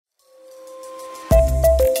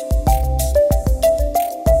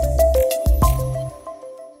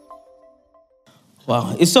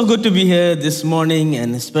Wow, it's so good to be here this morning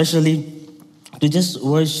and especially to just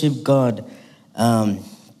worship God.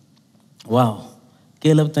 Wow.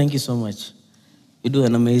 Caleb, thank you so much. You do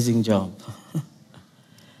an amazing job.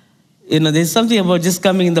 There's something about just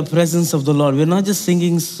coming in the presence of the Lord. We're not just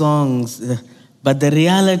singing songs, but the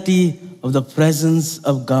reality of the presence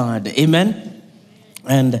of God. Amen?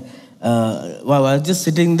 And wow, I was just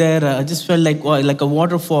sitting there. I just felt like, wow, like a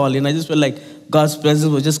waterfall. I just felt like God's presence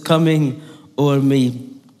was just coming over me.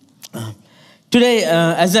 Today,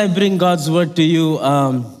 as I bring God's word to you,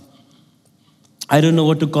 I don't know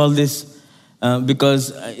what to call this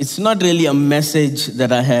because it's not really a message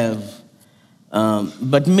that I have,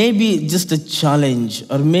 but maybe just a challenge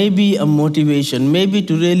or maybe a motivation, maybe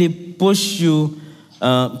to really push you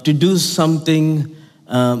to do something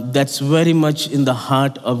that's very much in the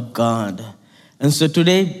heart of God. And so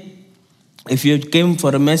today, if you came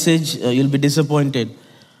for a message, you'll be disappointed.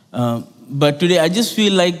 But today, I just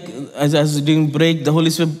feel like, as I was doing break, the Holy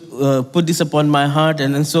Spirit put this upon my heart.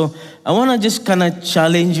 And so I want to just kind of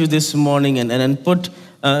challenge you this morning and put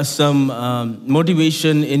some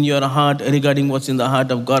motivation in your heart regarding what's in the heart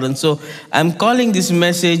of God. And so I'm calling this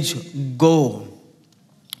message, Go.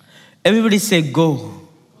 Everybody say, Go.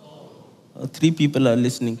 3 people are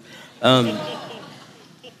listening.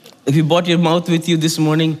 If you brought your mouth with you this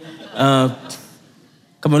morning, come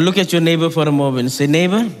on, look at your neighbor for a moment. Say,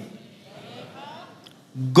 neighbor.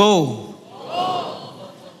 Go.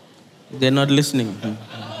 They're not listening.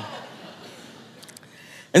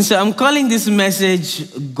 And so I'm calling this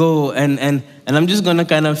message Go, and I'm just going to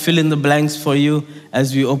kind of fill in the blanks for you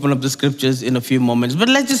as we open up the scriptures in a few moments. But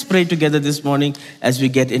let's just pray together this morning as we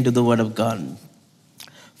get into the word of God.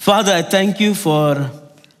 Father, I thank you for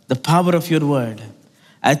the power of your word.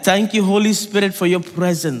 I thank you, Holy Spirit, for your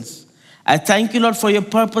presence. I thank you, Lord, for your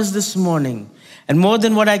purpose this morning. And more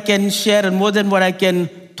than what I can share and more than what I can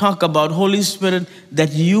talk about, Holy Spirit,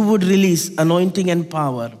 that you would release anointing and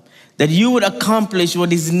power, that you would accomplish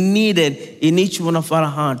what is needed in each one of our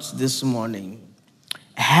hearts this morning.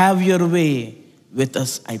 Have your way with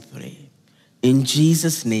us, I pray. In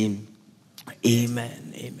Jesus' name,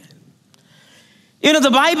 amen, amen.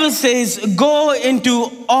 The Bible says, go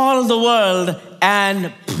into all the world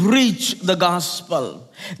and preach the gospel.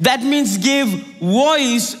 That means give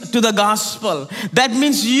voice to the gospel. That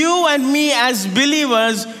means you and me as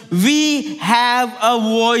believers, we have a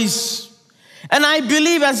voice. And I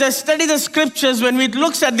believe as I study the scriptures, when it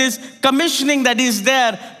looks at this commissioning that is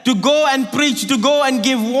there to go and preach, to go and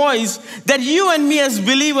give voice, that you and me as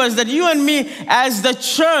believers, that you and me as the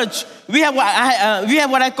church, we have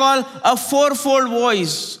what I call a fourfold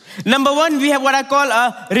voice. Number one, we have what I call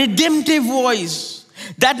a redemptive voice.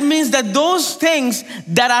 That means that those things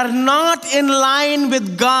that are not in line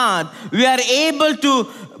with God, we are able to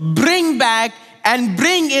bring back and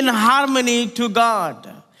bring in harmony to God.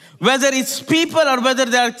 Whether it's people or whether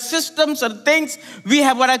there are systems or things, we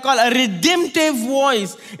have what I call a redemptive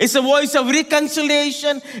voice. It's a voice of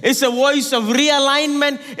reconciliation. It's a voice of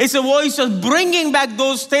realignment. It's a voice of bringing back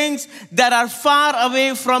those things that are far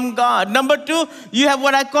away from God. Number 2, you have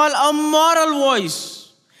what I call a moral voice.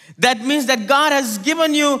 That means that God has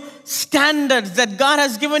given you standards, that God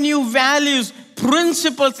has given you values,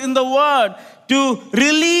 principles in the Word to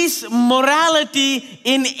release morality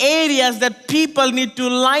in areas that people need to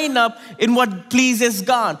line up in what pleases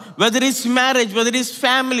God. Whether it's marriage, whether it's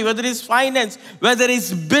family, whether it's finance, whether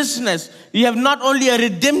it's business. You have not only a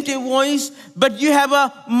redemptive voice, but you have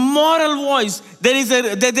a moral voice. There is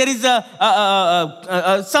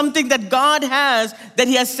something that God has, that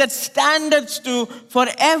He has set standards to for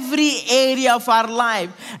every area of our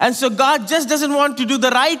life. And so God just doesn't want to do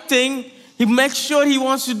the right thing. He makes sure He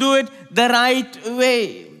wants to do it the right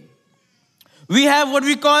way. We have what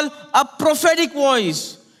we call a prophetic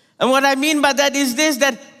voice. And what I mean by that is this,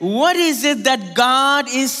 that what is it that God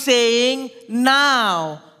is saying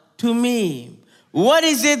now to me? What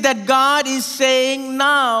is it that God is saying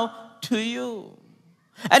now to you?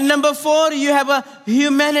 And number 4, you have a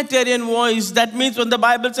humanitarian voice. That means when the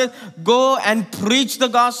Bible says, go and preach the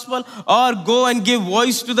gospel or go and give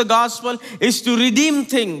voice to the gospel, is to redeem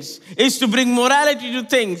things, is to bring morality to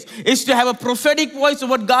things, is to have a prophetic voice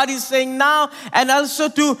of what God is saying now, and also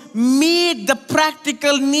to meet the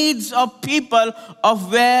practical needs of people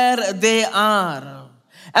of where they are.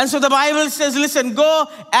 And so the Bible says, listen, go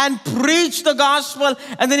and preach the gospel.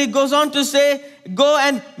 And then it goes on to say, go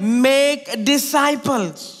and make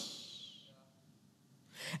disciples.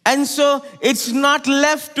 And so it's not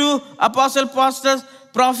left to apostle, pastors,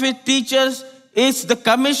 prophet, teachers. It's the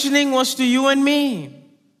commissioning was to you and me.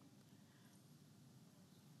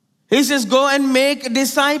 He says, go and make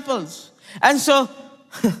disciples. And so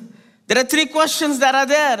there are three questions that are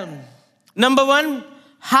there. Number one,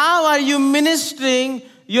 how are you ministering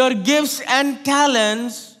your gifts and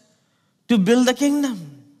talents to build the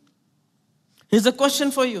kingdom? Here's a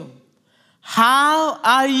question for you. How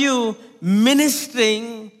are you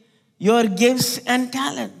ministering your gifts and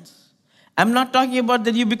talents? I'm not talking about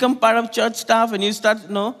that you become part of church staff and you start,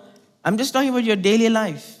 no. I'm just talking about your daily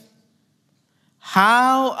life.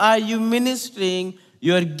 How are you ministering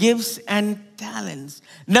your gifts and talents?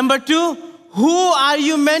 Number two, who are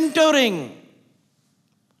you mentoring?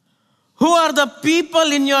 Who are the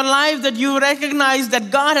people in your life that you recognize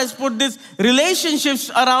that God has put these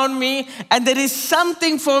relationships around me and there is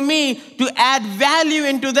something for me to add value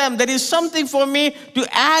into them. There is something for me to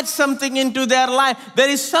add something into their life. There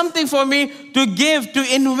is something for me to give,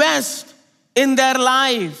 to invest in their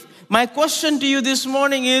life. My question to you this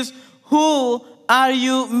morning is, who are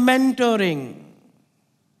you mentoring?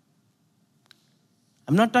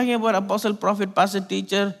 I'm not talking about apostle, prophet, pastor,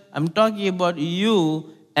 teacher. I'm talking about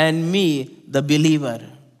you and me, the believer.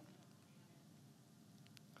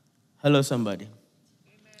 Hello, somebody.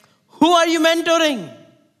 Amen. Who are you mentoring?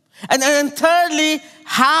 And thirdly,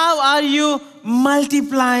 how are you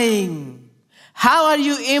multiplying? How are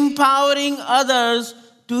you empowering others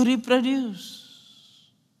to reproduce?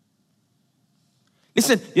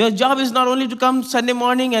 Listen, your job is not only to come Sunday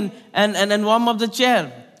morning and warm up the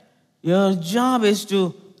chair. Your job is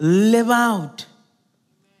to live out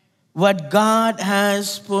what God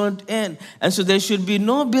has put in. And so there should be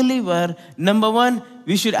no believer. Number one,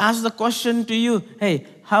 we should ask the question to you, hey,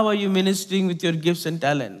 how are you ministering with your gifts and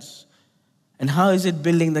talents? And how is it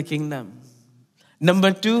building the kingdom?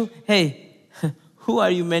 Number two, hey, who are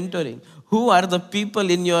you mentoring? Who are the people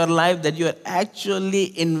in your life that you are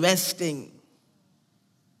actually investing?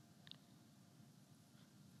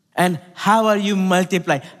 And how are you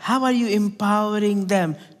multiplying? How are you empowering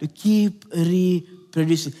them to keep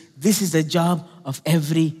reproducing? This is the job of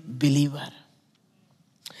every believer.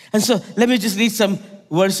 And so let me just read some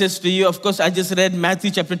verses to you. Of course, I just read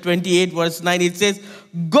Matthew chapter 28, verse 9. It says,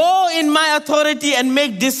 go in my authority and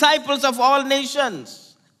make disciples of all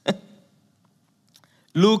nations.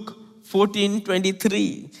 Luke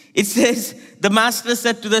 14:23. It says, the master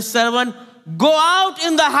said to the servant, go out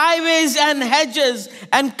in the highways and hedges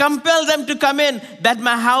and compel them to come in, that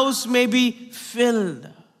my house may be filled.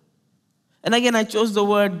 And again, I chose the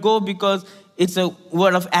word go because it's a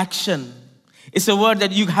word of action. It's a word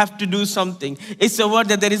that you have to do something. It's a word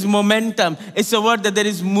that there is momentum. It's a word that there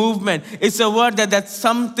is movement. It's a word that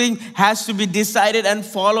something has to be decided and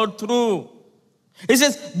followed through. It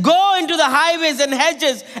says, go into the highways and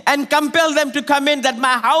hedges and compel them to come in, that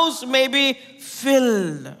my house may be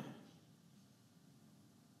filled.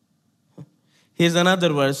 Here's another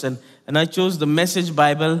verse, and I chose the Message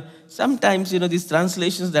Bible. Sometimes, these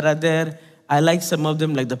translations that are there, I like some of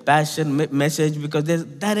them, like the Passion Message, because they're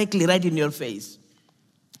directly right in your face.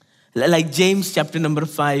 Like James chapter number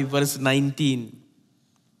 5, verse 19.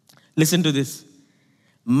 Listen to this.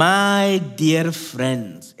 My dear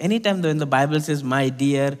friends. Anytime when the Bible says, my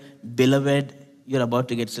dear beloved, you're about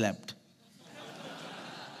to get slapped.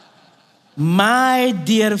 My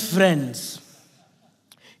dear friends.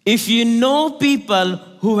 If you know people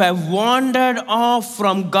who have wandered off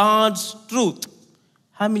from God's truth,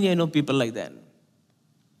 how many of you know people like that?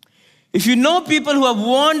 If you know people who have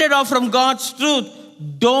wandered off from God's truth,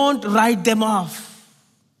 don't write them off.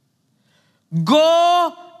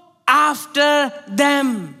 Go after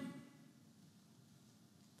them.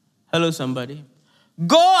 Hello, somebody.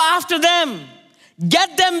 Go after them.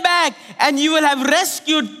 Get them back, and you will have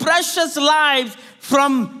rescued precious lives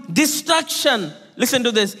from destruction. Listen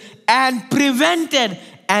to this. And prevented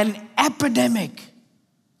an epidemic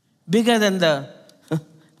bigger than the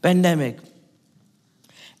pandemic.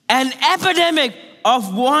 An epidemic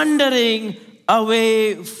of wandering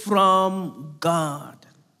away from God.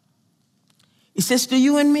 It says to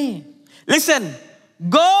you and me, listen,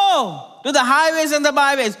 go to the highways and the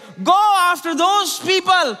byways. Go after those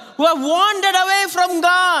people who have wandered away from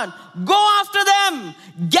God. Go after them.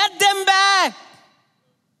 Get them back.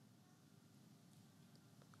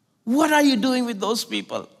 What are you doing with those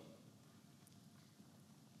people?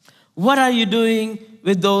 What are you doing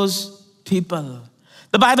with those people?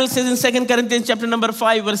 The Bible says in 2 Corinthians chapter number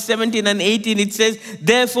 5, verse 17 and 18, it says,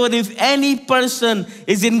 therefore, if any person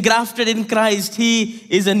is engrafted in Christ, he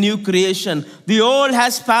is a new creation. The old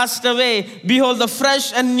has passed away. Behold, the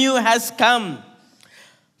fresh and new has come.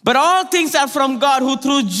 But all things are from God, who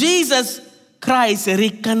through Jesus Christ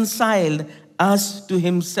reconciled us to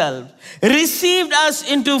himself, received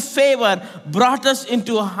us into favor, brought us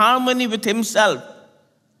into harmony with himself,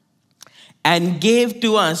 and gave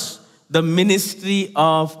to us the ministry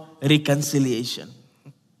of reconciliation,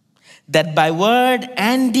 that by word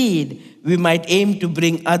and deed we might aim to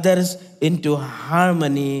bring others into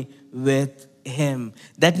harmony with Him.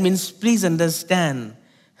 That means, please understand,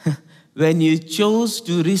 when you chose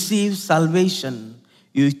to receive salvation,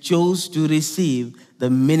 you chose to receive the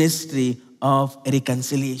ministry of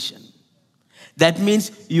reconciliation. That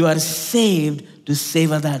means you are saved to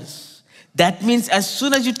save others. That means as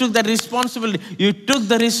soon as you took that responsibility, you took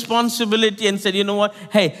the responsibility and said, you know what?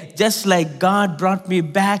 Hey, just like God brought me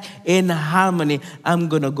back in harmony, I'm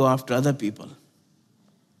going to go after other people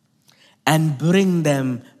and bring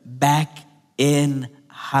them back in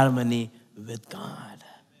harmony with God.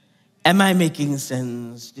 Am I making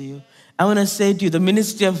sense to you? I want to say to you, the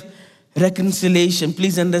ministry of reconciliation,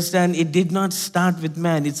 please understand, it did not start with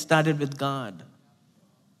man, it started with God.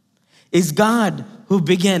 It's God who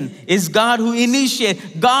began. It's God who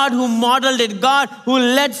initiated. God who modeled it. God who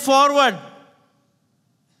led forward.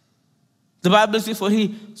 The Bible says, for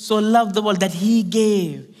He so loved the world that He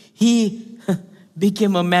gave. He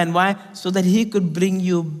became a man. Why? So that He could bring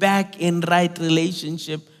you back in right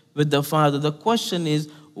relationship with the Father. The question is,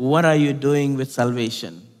 what are you doing with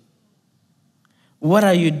salvation? What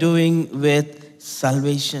are you doing with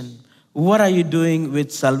salvation? What are you doing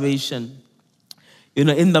with salvation? You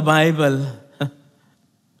know, in the Bible,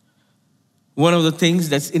 one of the things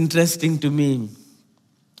that's interesting to me,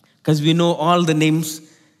 because we know all the names,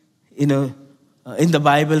 in the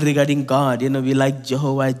Bible regarding God. We like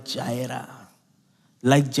Jehovah Jireh,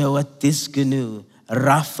 like Jehovah Tiskanu,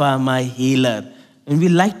 Rapha, my healer. And we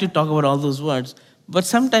like to talk about all those words. But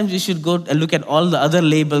sometimes we should go and look at all the other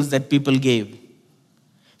labels that people gave.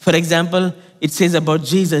 For example, it says about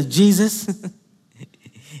Jesus,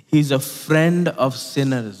 He's a friend of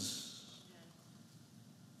sinners.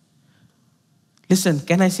 Listen,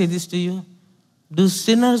 can I say this to you? Do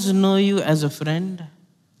sinners know you as a friend?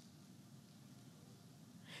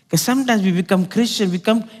 Because sometimes we become Christian,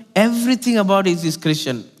 everything about it is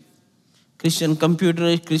Christian. Christian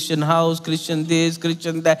computer, Christian house, Christian this,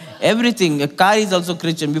 Christian that, everything. A car is also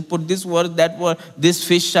Christian. We put this word, that word, this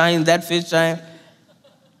fish shine, that fish shine.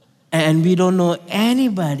 And we don't know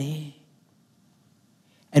anybody.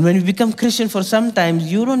 And when we become Christian for some time,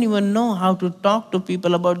 you don't even know how to talk to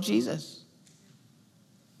people about Jesus.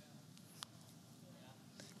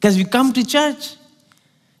 Because we come to church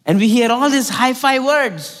and we hear all these hi-fi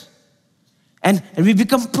words and we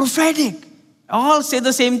become prophetic. All say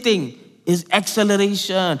the same thing. Is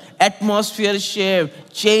acceleration, atmosphere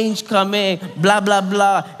shift, change coming, blah, blah,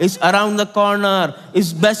 blah. It's around the corner.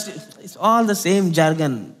 It's best. It's all the same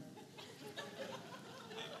jargon.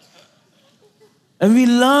 And we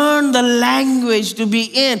learn the language to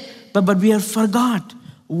be in, but we have forgot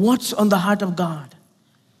what's on the heart of God.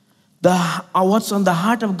 What's on the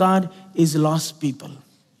heart of God is lost people.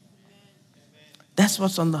 That's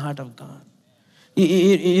what's on the heart of God.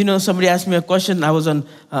 Somebody asked me a question. I was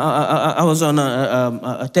on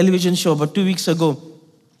a television show about 2 weeks ago,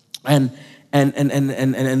 and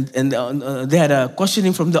they had a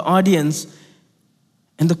questioning from the audience,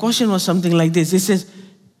 and the question was something like this. It says,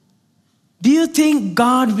 do you think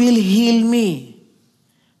God will heal me?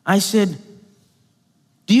 I said,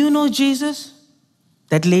 do you know Jesus?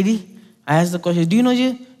 That lady, I asked the question, do you know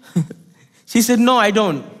Jesus? She said, no, I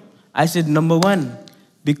don't. I said, number one,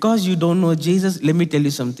 because you don't know Jesus, let me tell you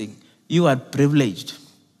something. You are privileged.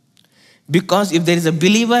 Because if there is a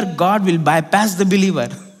believer, God will bypass the believer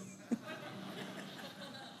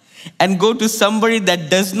and go to somebody that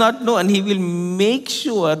does not know, and He will make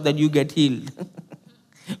sure that you get healed.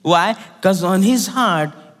 Why? Because on His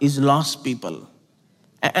heart is lost people.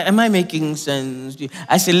 Am I making sense?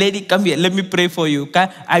 I say, lady, come here. Let me pray for you.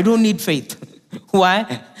 I don't need faith.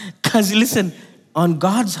 Why? Because listen, on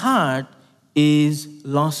God's heart is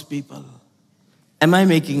lost people. Am I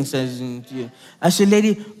making sense to you? I said,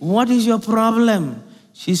 lady, what is your problem?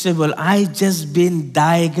 She said, well, I just been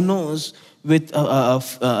diagnosed with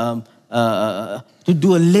to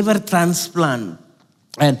do a liver transplant.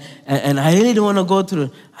 And I really don't want to go through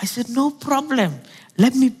it. I said, no problem.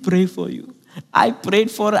 Let me pray for you. I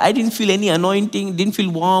prayed for her. I didn't feel any anointing, didn't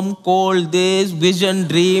feel warm, cold, this, vision,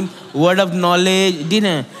 dream, word of knowledge,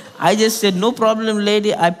 didn't. I just said, no problem,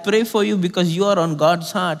 lady. I pray for you because you are on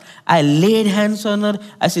God's heart. I laid hands on her.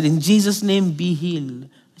 I said, in Jesus' name, be healed.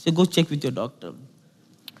 I said, go check with your doctor.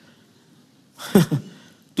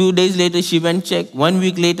 2 days later, she went check. 1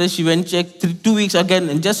 week later, she went check. 2 weeks again.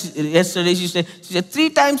 And just yesterday, she said, 3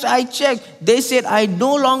 times I checked. They said, I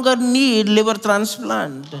no longer need liver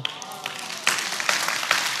transplant.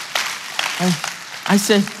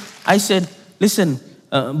 I said, listen,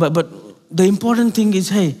 but the important thing is,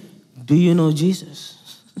 hey, do you know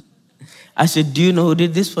Jesus? I said, do you know who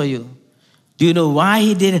did this for you? Do you know why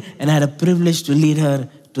he did it? And I had a privilege to lead her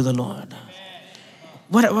to the Lord.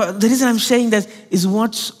 The reason I'm saying that is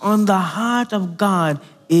what's on the heart of God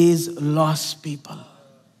is lost people.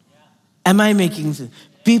 Am I making sense?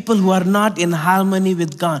 People who are not in harmony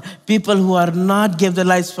with God. People who are not give their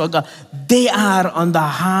lives for God. They are on the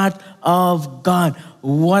heart of God.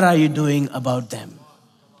 What are you doing about them?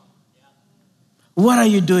 What are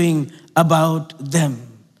you doing about them?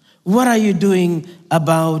 What are you doing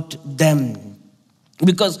about them?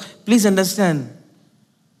 Because please understand,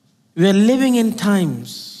 we are living in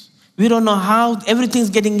times. We don't know how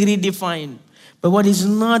everything's getting redefined. But what is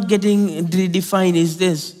not getting redefined is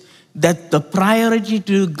this, that the priority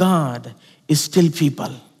to God is still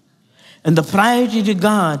people. And the priority to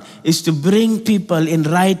God is to bring people in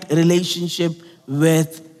right relationship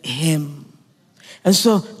with Him. And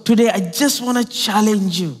so today I just want to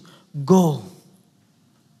challenge you. Go.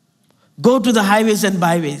 Go to the highways and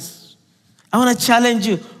byways. I want to challenge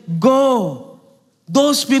you. Go.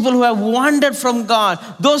 Those people who have wandered from God,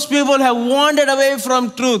 those people who have wandered away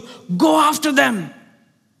from truth, go after them.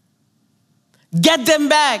 Get them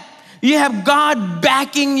back. You have God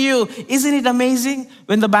backing you. Isn't it amazing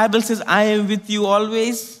when the Bible says, I am with you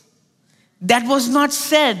always? That was not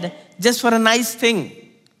said just for a nice thing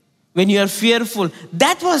when you are fearful.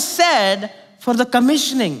 That was said for the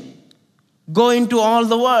commissioning. Go into all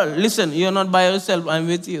the world. Listen, you're not by yourself. I'm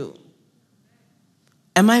with you.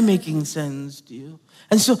 Am I making sense to you?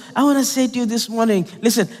 And so I want to say to you this morning,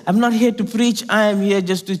 listen, I'm not here to preach. I am here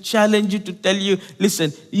just to challenge you, to tell you,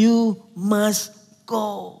 listen, you must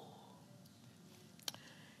go.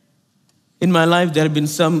 In my life, there have been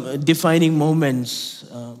some defining moments,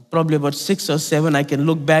 probably about 6 or 7 I can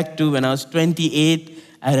look back to. When I was 28,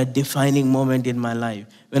 I had a defining moment in my life.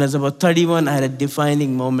 When I was about 31, I had a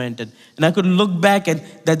defining moment. And I could look back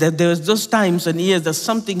at that there was those times and years that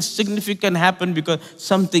something significant happened because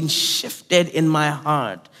something shifted in my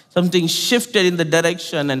heart. Something shifted in the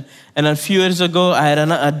direction. And a few years ago, I had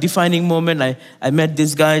a defining moment. I met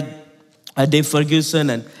this guy, Dave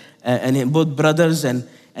Ferguson, and both brothers. And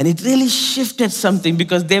it really shifted something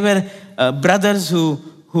because they were brothers who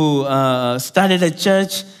started a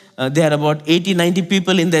church. They had about 80, 90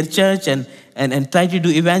 people in their church and tried to do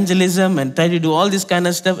evangelism and tried to do all this kind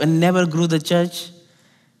of stuff and never grew the church.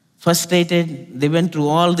 Frustrated. They went through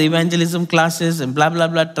all the evangelism classes and blah, blah,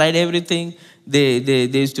 blah, tried everything. They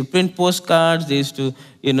used to print postcards. They used to,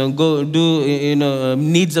 go do,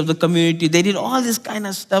 needs of the community. They did all this kind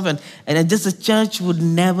of stuff and just the church would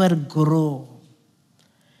never grow.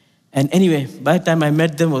 And anyway, by the time I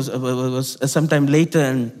met them was sometime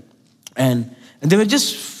later and they were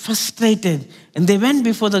just frustrated. And they went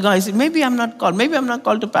before the guy. He said, maybe I'm not called. Maybe I'm not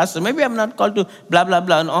called to pastor. Maybe I'm not called to blah, blah,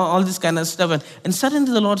 blah, and all this kind of stuff. And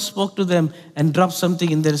suddenly the Lord spoke to them and dropped something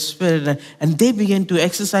in their spirit. And they began to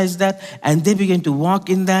exercise that. And they began to walk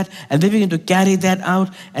in that. And they began to carry that out.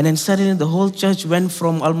 And then suddenly the whole church went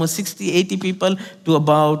from almost 60, 80 people to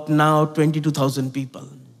about now 22,000 people.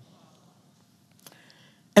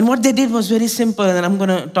 And what they did was very simple. And I'm going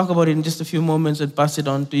to talk about it in just a few moments and pass it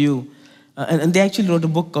on to you. And they actually wrote a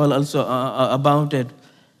book called also about it.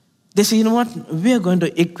 They say, you know what? We are going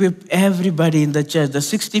to equip everybody in the church. The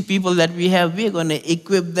 60 people that we have, we are going to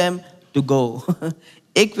equip them to go.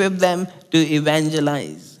 Equip them to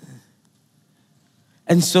evangelize.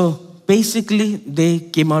 And so basically they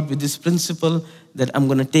came out with this principle that I'm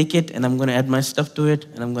going to take it and I'm going to add my stuff to it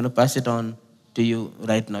and I'm going to pass it on to you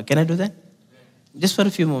right now. Can I do that? Just for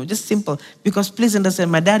a few moments, just simple. Because please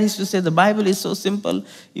understand, my dad used to say the Bible is so simple,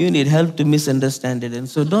 you need help to misunderstand it. And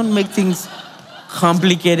so don't make things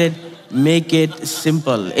complicated, make it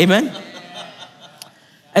simple. Amen?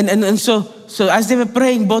 And so as they were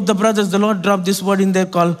praying, both the brothers, the Lord dropped this word in there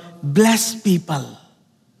called bless people.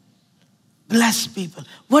 Bless people.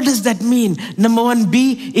 What does that mean? Number 1,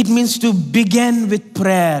 it means to begin with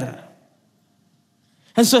prayer.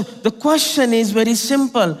 And so the question is very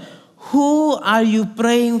simple. Who are you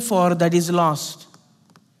praying for that is lost?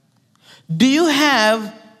 Do you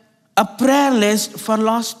have a prayer list for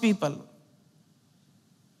lost people?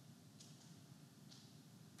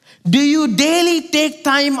 Do you daily take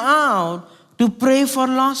time out to pray for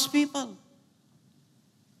lost people?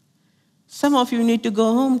 Some of you need to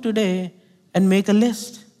go home today and make a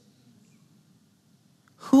list.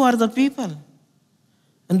 Who are the people?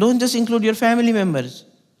 And don't just include your family members.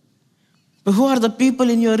 But who are the people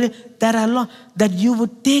in your that are lost, that you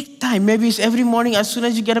would take time? Maybe it's every morning as soon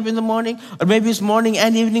as you get up in the morning, or maybe it's morning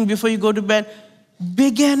and evening before you go to bed.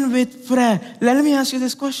 Begin with prayer. Let me ask you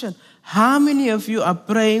this question. How many of you are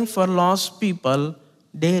praying for lost people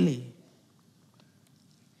daily?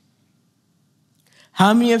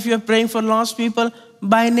 How many of you are praying for lost people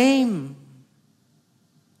by name?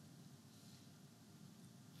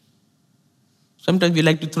 Sometimes we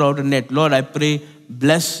like to throw out a net. Lord, I pray,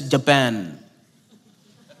 bless Japan.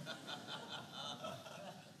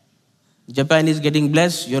 Japan is getting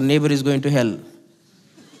blessed, your neighbor is going to hell.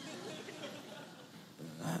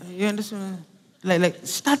 You understand? Like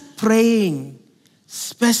start praying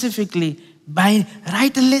specifically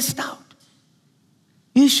write a list out.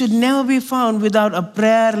 You should never be found without a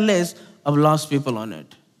prayer list of lost people on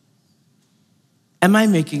it. Am I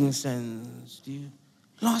making sense to you?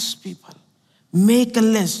 Lost people. Make a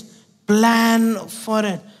list. Plan for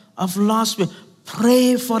it of lost people.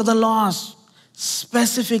 Pray for the lost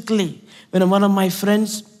specifically. When one of my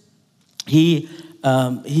friends, he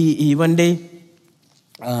one day,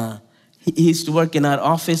 he used to work in our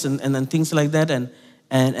office and things like that,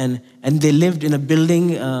 and they lived in a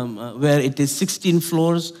building where it is 16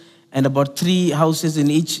 floors and about 3 houses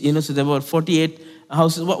in each, so there were 48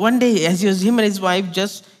 houses. One day, as him and his wife,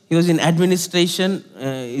 he was in administration,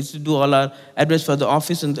 he used to do all our advice for the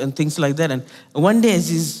office and things like that. And one day, as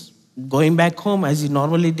he's going back home, as he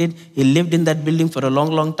normally did, he lived in that building for a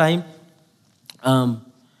long, long time.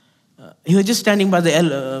 He was just standing by the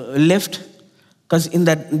lift, because in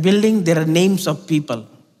that building, there are names of people.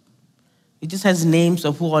 It just has names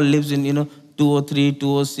of who all lives in, 203,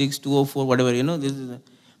 206, 204, whatever,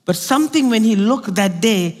 But something, when he looked that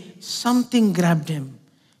day, something grabbed him.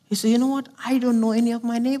 He said, you know what? I don't know any of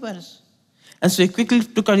my neighbors. And so he quickly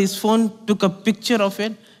took out his phone, took a picture of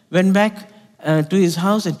it, went back to his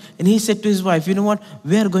house, and he said to his wife, you know what?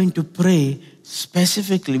 We are going to pray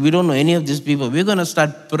specifically. We don't know any of these people. We're going to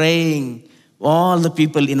start praying all the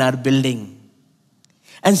people in our building.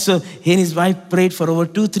 And so he and his wife prayed for over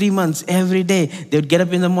 2-3 months every day. They would get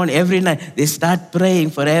up in the morning, every night. They start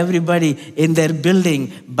praying for everybody in their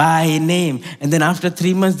building by name. And then after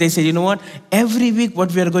 3 months, they said, you know what? Every week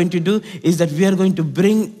what we are going to do is that we are going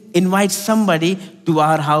to invite somebody to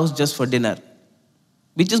our house just for dinner.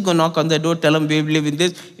 We just go knock on the door, tell them we live in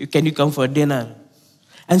this. Can you come for dinner?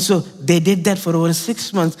 And so they did that for over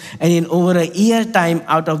 6 months. And in over a year time,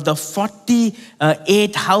 out of the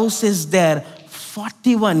 48 houses there,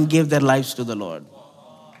 41 gave their lives to the Lord.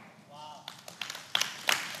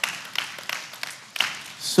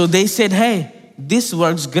 So they said, hey, this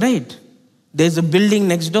works great. There's a building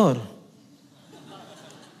next door.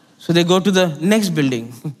 So they go to the next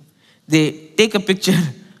building. They take a picture,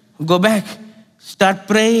 go back, start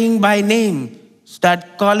praying by name,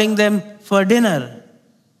 start calling them for dinner.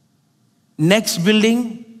 Next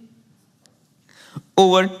building,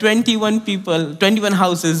 over 21 people, 21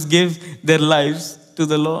 houses give their lives to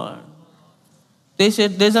the Lord. They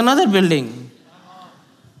said, there's another building.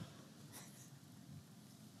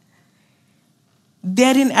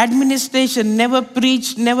 They're in administration, never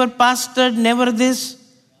preached, never pastored, never this.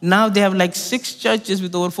 Now they have like 6 churches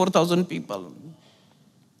with over 4,000 people.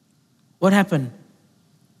 What happened?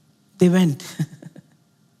 They went.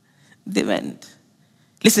 They went.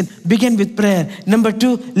 Listen, begin with prayer. Number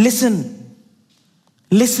 2, listen.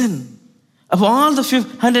 Listen. Of all the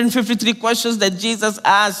 153 questions that Jesus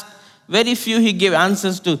asked, very few he gave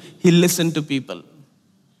answers to. He listened to people.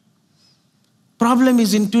 Problem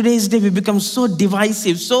is, in today's day, we become so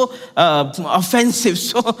divisive, so offensive,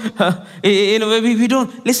 so, we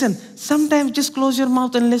don't. Listen, sometimes just close your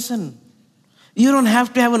mouth and listen. You don't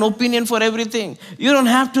have to have an opinion for everything. You don't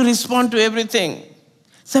have to respond to everything.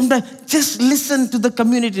 Sometimes just listen to the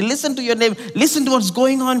community, listen to your neighbor, listen to what's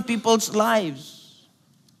going on in people's lives.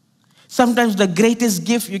 Sometimes the greatest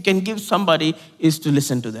gift you can give somebody is to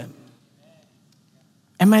listen to them.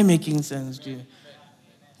 Am I making sense to you?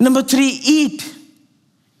 Number 3, eat.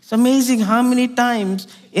 It's amazing how many times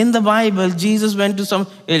in the Bible Jesus went to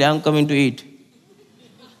hey, I'm coming to eat.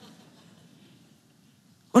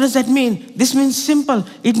 What does that mean? This means simple.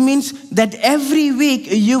 It means that every week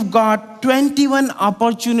you've got 21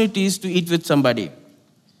 opportunities to eat with somebody.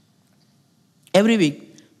 Every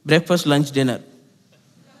week. Breakfast, lunch, dinner.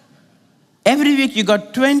 Every week you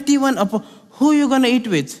got 21 who are you going to eat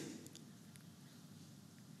with?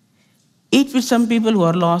 Eat with some people who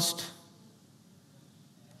are lost.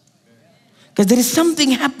 Because there is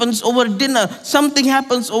something happens over dinner, something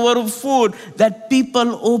happens over food that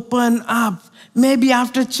people open up. Maybe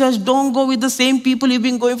after church, don't go with the same people you've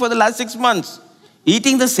been going for the last 6 months.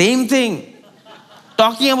 Eating the same thing.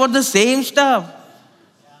 Talking about the same stuff.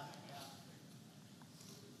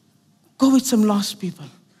 Go with some lost people.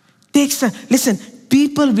 Listen,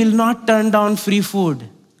 people will not turn down free food.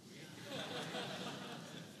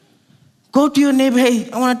 Go to your neighbor, hey,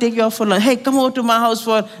 I want to take you out for lunch. Hey, come over to my house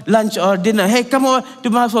for lunch or dinner. Hey, come over to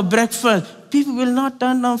my house for breakfast. People will not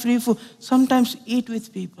turn down free food. Sometimes eat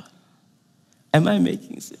with people. Am I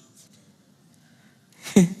making sense?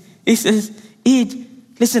 He says, eat.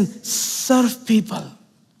 Listen, serve people.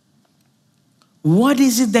 What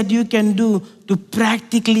is it that you can do to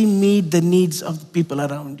practically meet the needs of the people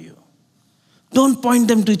around you? Don't point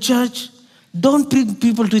them to church. Don't bring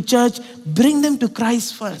people to church. Bring them to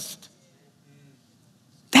Christ first.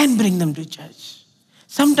 Then bring them to church.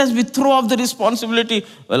 Sometimes we throw off the responsibility.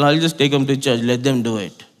 Well, I'll just take them to church. Let them do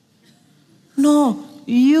it. No,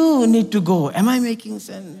 you need to go. Am I making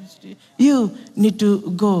sense? You need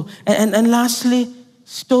to go. And lastly,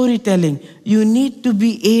 storytelling. You need to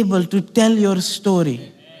be able to tell your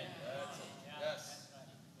story.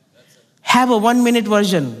 Have a 1-minute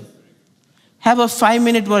version. Have a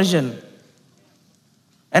 5-minute version.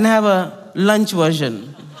 And have a lunch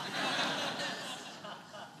version.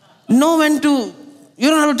 Know when to, you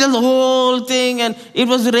don't have to tell the whole thing, and it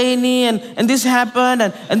was rainy, and this happened,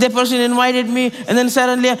 and that person invited me, and then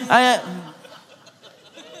suddenly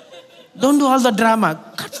don't do all the drama.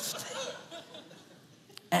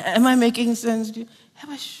 Am I making sense to you?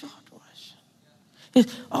 Have a short version.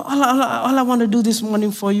 All I want to do this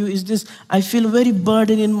morning for you is this. I feel very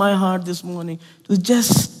burdened in my heart this morning to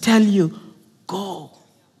just tell you, go.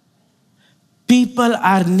 People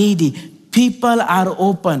are needy. People are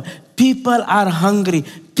open. People are hungry.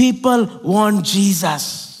 People want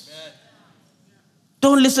Jesus.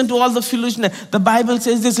 Don't listen to all the foolishness. The Bible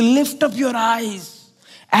says this, lift up your eyes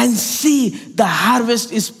and see the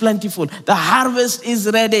harvest is plentiful. The harvest is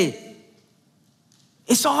ready.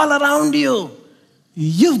 It's all around you.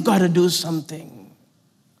 You've got to do something.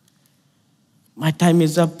 My time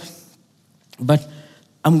is up, but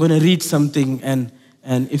I'm going to read something. And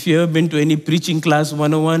if you've ever been to any preaching class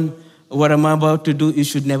 101, what I'm about to do, you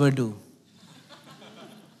should never do.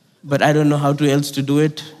 But I don't know how else to do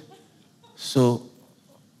it. So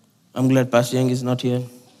I'm glad Pastor Young is not here.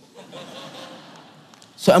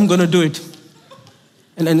 So I'm going to do it.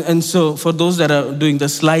 And so for those that are doing the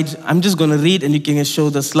slides, I'm just going to read and you can show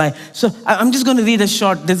the slide. So I'm just going to read a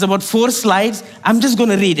short. There's about 4 slides. I'm just going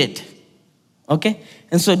to read it. Okay?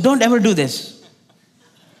 And so don't ever do this.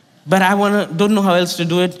 But don't know how else to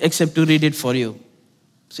do it except to read it for you.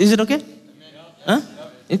 So is it okay? Huh?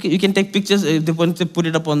 Okay, you can take pictures if they want to put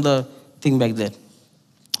it up on the thing back there.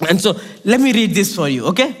 And so let me read this for you,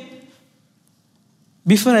 okay?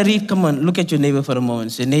 Before I read, come on, look at your neighbor for a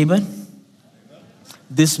moment. Say, neighbor,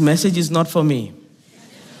 this message is not for me.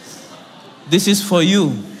 This is for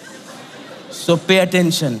you. So pay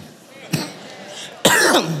attention.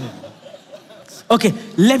 Okay,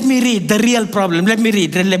 let me read the real problem. Let me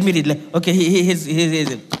read. Okay, here's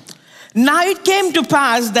it. Now it came to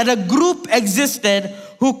pass that a group existed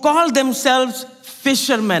who called themselves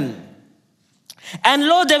fishermen. And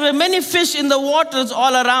lo, there were many fish in the waters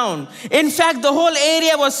all around. In fact, the whole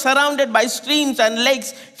area was surrounded by streams and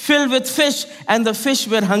lakes filled with fish, and the fish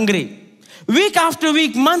were hungry. Week after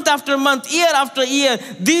week, month after month, year after year,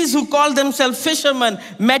 these who called themselves fishermen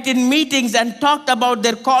met in meetings and talked about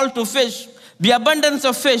their call to fish, the abundance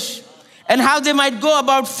of fish, and how they might go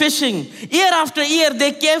about fishing. Year after year,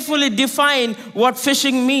 they carefully defined what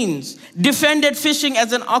fishing means, defended fishing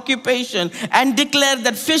as an occupation, and declared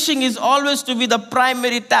that fishing is always to be the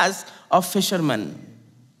primary task of fishermen.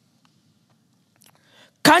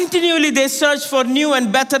 Continually, they searched for new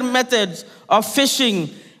and better methods of fishing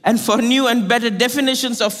and for new and better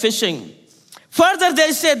definitions of fishing. Further,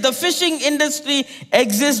 they said the fishing industry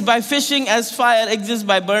exists by fishing as fire exists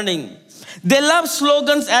by burning. They love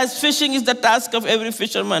slogans as fishing is the task of every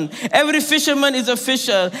fisherman. Every fisherman is a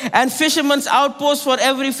fisher, and fisherman's outpost for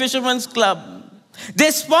every fisherman's club. They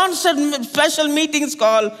sponsored special meetings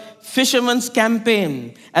called Fisherman's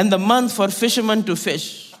Campaign and the month for fishermen to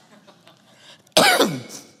fish.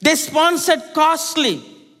 They sponsored costly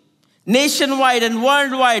nationwide and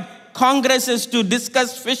worldwide congresses to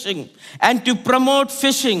discuss fishing and to promote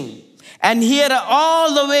fishing. And here are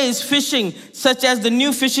all the ways fishing, such as the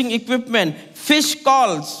new fishing equipment, fish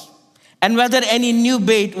calls, and whether any new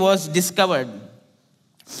bait was discovered.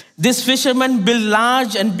 These fishermen built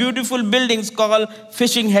large and beautiful buildings called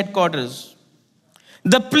fishing headquarters.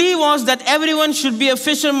 The plea was that everyone should be a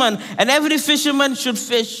fisherman and every fisherman should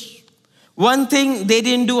fish. One thing they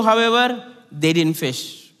didn't do, however, they didn't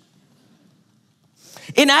fish.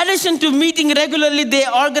 In addition to meeting regularly, they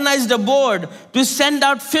organized a board to send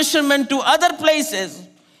out fishermen to other places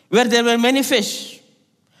where there were many fish.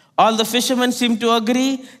 All the fishermen seemed to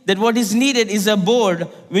agree that what is needed is a board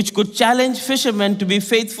which could challenge fishermen to be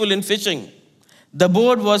faithful in fishing. The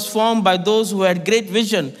board was formed by those who had great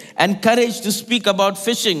vision and courage to speak about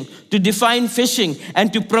fishing, to define fishing,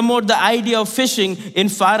 and to promote the idea of fishing in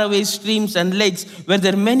faraway streams and lakes where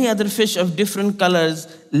there many other fish of different colors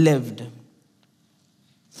lived.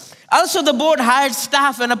 Also, the board hired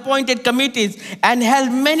staff and appointed committees and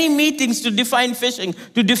held many meetings to define fishing,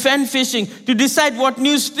 to defend fishing, to decide what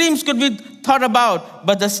new streams could be thought about.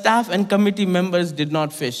 But the staff and committee members did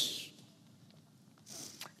not fish.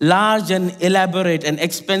 Large and elaborate and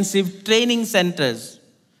expensive training centers,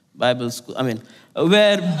 Bible school,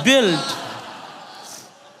 were built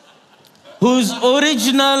whose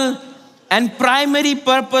original and primary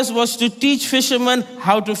purpose was to teach fishermen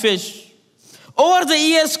how to fish. Over the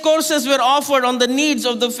years, courses were offered on the needs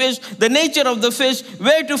of the fish, the nature of the fish,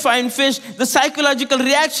 where to find fish, the psychological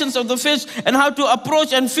reactions of the fish, and how to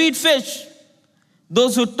approach and feed fish.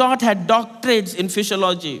 Those who taught had doctorates in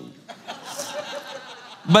physiology.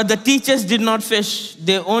 But the teachers did not fish.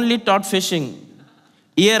 They only taught fishing.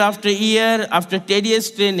 Year, after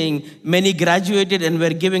tedious training, many graduated and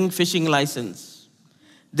were given fishing license.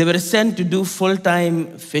 They were sent to do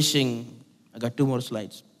full-time fishing. I got 2 more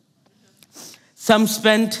slides. Some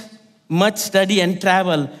spent much study and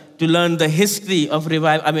travel to learn the history of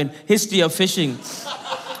fishing.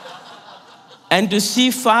 And to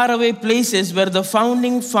see faraway places where the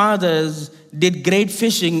founding fathers did great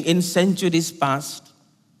fishing in centuries past.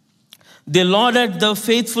 They lauded the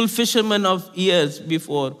faithful fishermen of years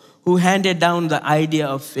before who handed down the idea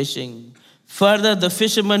of fishing. Further, the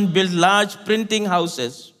fishermen built large printing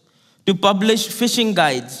houses to publish fishing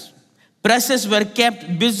guides. Presses were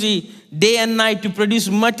kept busy day and night to produce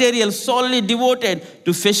material solely devoted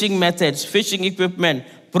to fishing methods, fishing equipment,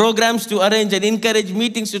 programs to arrange and encourage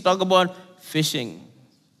meetings to talk about fishing.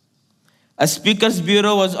 A speakers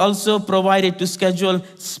bureau was also provided to schedule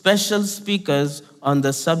special speakers on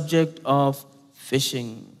the subject of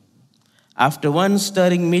fishing. After one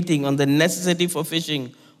stirring meeting on the necessity for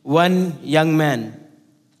fishing, one young man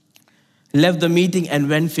left the meeting and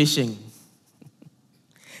went fishing.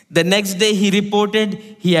 The next day he reported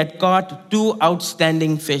he had caught 2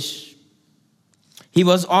 outstanding fish. He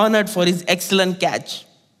was honored for his excellent catch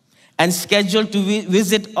and scheduled to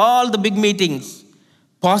visit all the big meetings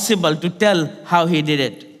possible to tell how he did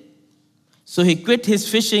it. So he quit his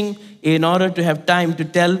fishing in order to have time to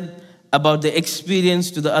tell about the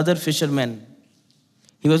experience to the other fishermen.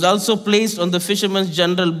 He was also placed on the Fishermen's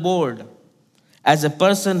General Board as a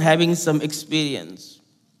person having some experience.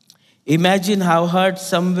 Imagine how hurt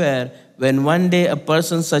some were when one day a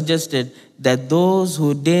person suggested that those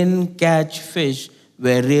who didn't catch fish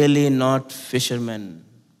were really not fishermen,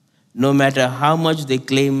 no matter how much they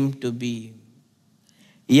claimed to be.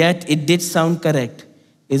 Yet it did sound correct.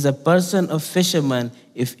 Is a person a fisherman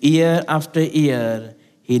if year after year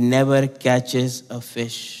he never catches a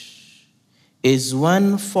fish? Is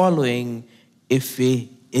one following if he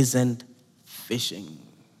isn't fishing?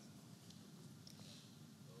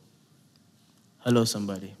 Hello,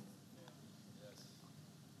 somebody.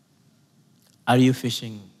 Are you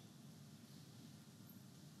fishing?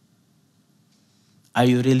 Are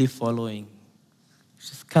you really following?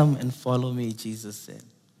 Just come and follow me, Jesus said.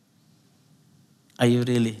 Are you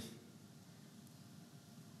really?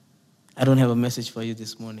 I don't have a message for you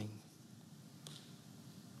this morning.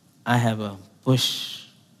 I have a push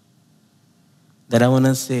that I want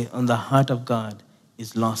to say on the heart of God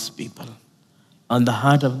is lost people. On the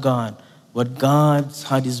heart of God, what God's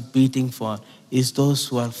heart is beating for is those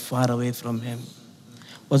who are far away from Him.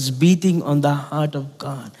 What's beating on the heart of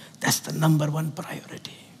God, that's the number one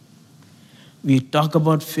priority. We talk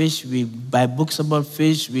about fish, we buy books about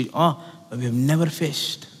fish, but we've never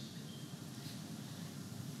fished.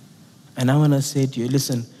 And I want to say to you,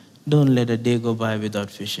 listen, don't let a day go by without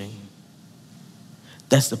fishing.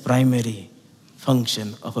 That's the primary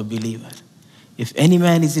function of a believer. If any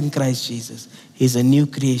man is in Christ Jesus, he's a new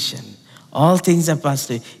creation. All things are passed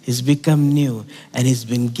away. He's become new, and he's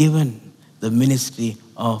been given the ministry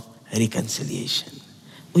of reconciliation.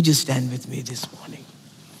 Would you stand with me this morning?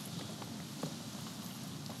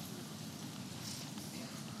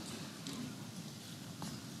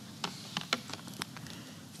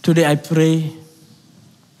 Today I pray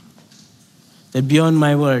that beyond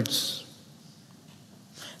my words,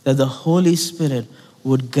 that the Holy Spirit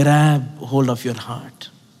would grab hold of your heart.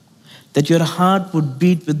 That your heart would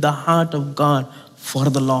beat with the heart of God for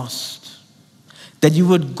the lost. That you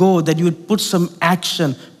would go, that you would put some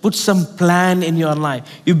action, put some plan in your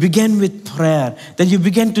life. You begin with prayer. That you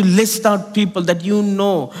begin to list out people that you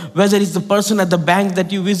know, whether it's the person at the bank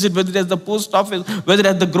that you visit, whether it's the post office, whether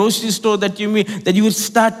at the grocery store that you meet, that you would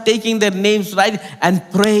start taking their names right and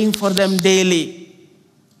praying for them daily.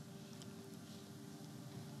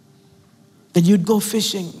 that you'd go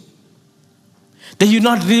fishing, that you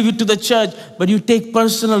not leave it to the church, but you take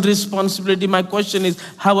personal responsibility. My question is,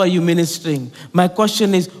 how are you ministering? My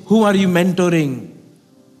question is, who are you mentoring?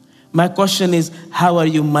 My question is, how are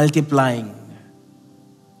you multiplying?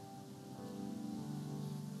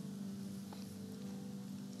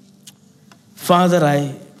 Father,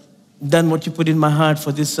 I done what you put in my heart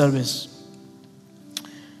for this service.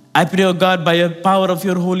 I pray, oh God, by your power of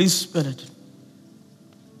your Holy Spirit,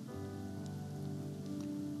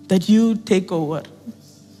 that you take over.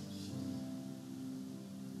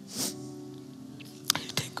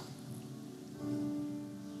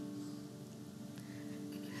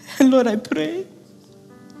 And Lord, I pray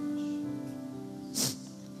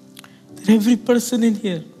that every person in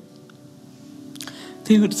here,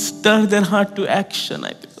 they would stir their heart to action.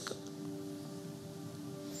 I pray, God.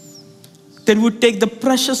 They would take the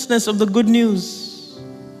preciousness of the good news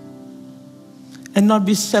and not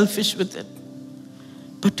be selfish with it,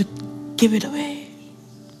 but to give it away.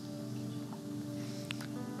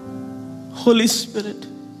 Holy Spirit,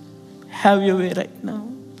 have your way right now.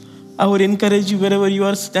 I would encourage you wherever you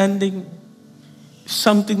are standing. If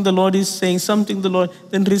something the Lord is saying, something the Lord,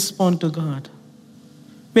 then respond to God.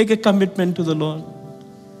 Make a commitment to the Lord.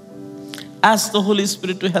 Ask the Holy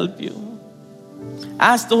Spirit to help you.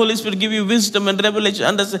 Ask the Holy Spirit to give you wisdom and revelation.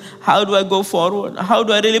 Understand, how do I go forward? How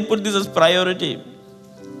do I really put this as priority?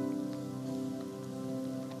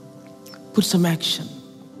 Put some action.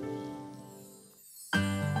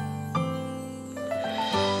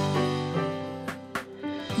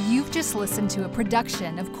 You've just listened to a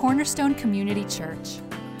production of Cornerstone Community Church.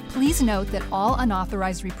 Please note that all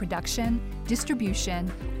unauthorized reproduction,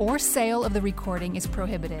 distribution, or sale of the recording is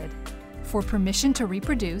prohibited. For permission to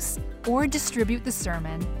reproduce or distribute the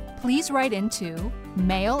sermon, please write into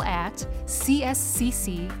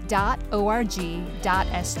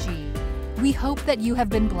mail@cscc.org.sg. We hope that you have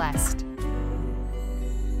been blessed.